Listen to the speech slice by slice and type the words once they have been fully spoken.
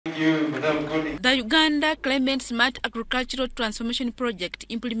The Uganda Climate Smart Agricultural Transformation Project,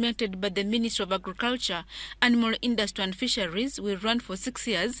 implemented by the Ministry of Agriculture, Animal Industry and Fisheries, will run for 6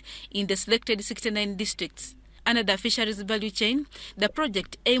 years in the selected 69 districts. Under the fisheries value chain, the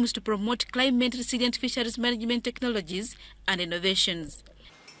project aims to promote climate-resilient fisheries management technologies and innovations.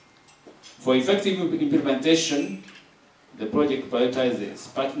 For effective implementation, the project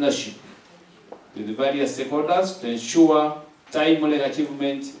prioritizes partnership with the various stakeholders to ensure timely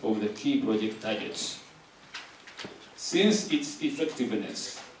achievement of the key project targets. Since its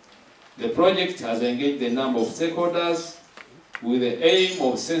effectiveness, the project has engaged a number of stakeholders with the aim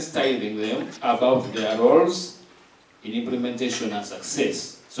of sensitizing them about their roles in implementation and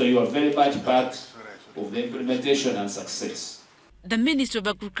success. So you are very much part of the implementation and success. The Ministry of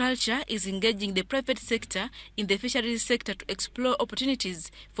Agriculture is engaging the private sector in the fisheries sector to explore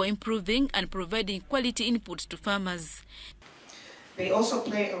opportunities for improving and providing quality inputs to farmers. They also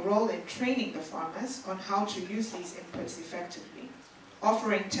play a role in training the farmers on how to use these inputs effectively,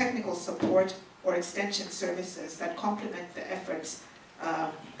 offering technical support or extension services that complement the efforts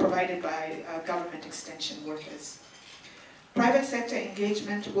provided by government extension workers. Private sector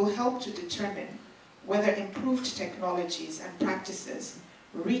engagement will help to determine whether improved technologies and practices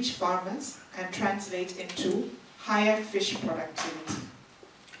reach farmers and translate into higher fish productivity.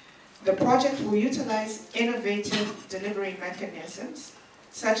 The project will utilize innovative delivery mechanisms,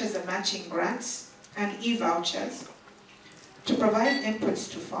 such as the matching grants and e-vouchers, to provide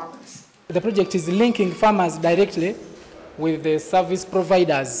inputs to farmers. The project is linking farmers directly with the service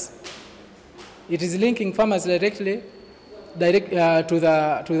providers. It is linking farmers directly to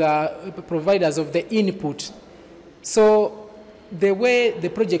the providers of the input. So the way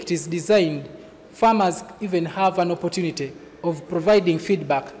the project is designed, farmers even have an opportunity of providing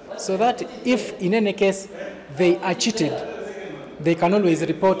feedback, so that if in any case they are cheated, they can always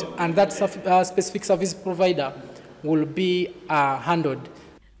report, and that specific service provider will be handled.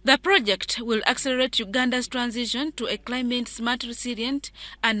 The project will accelerate Uganda's transition to a climate-smart, resilient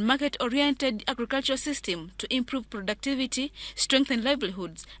and market-oriented agricultural system to improve productivity, strengthen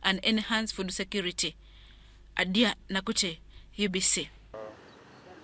livelihoods and enhance food security. Adia Nakute, UBC.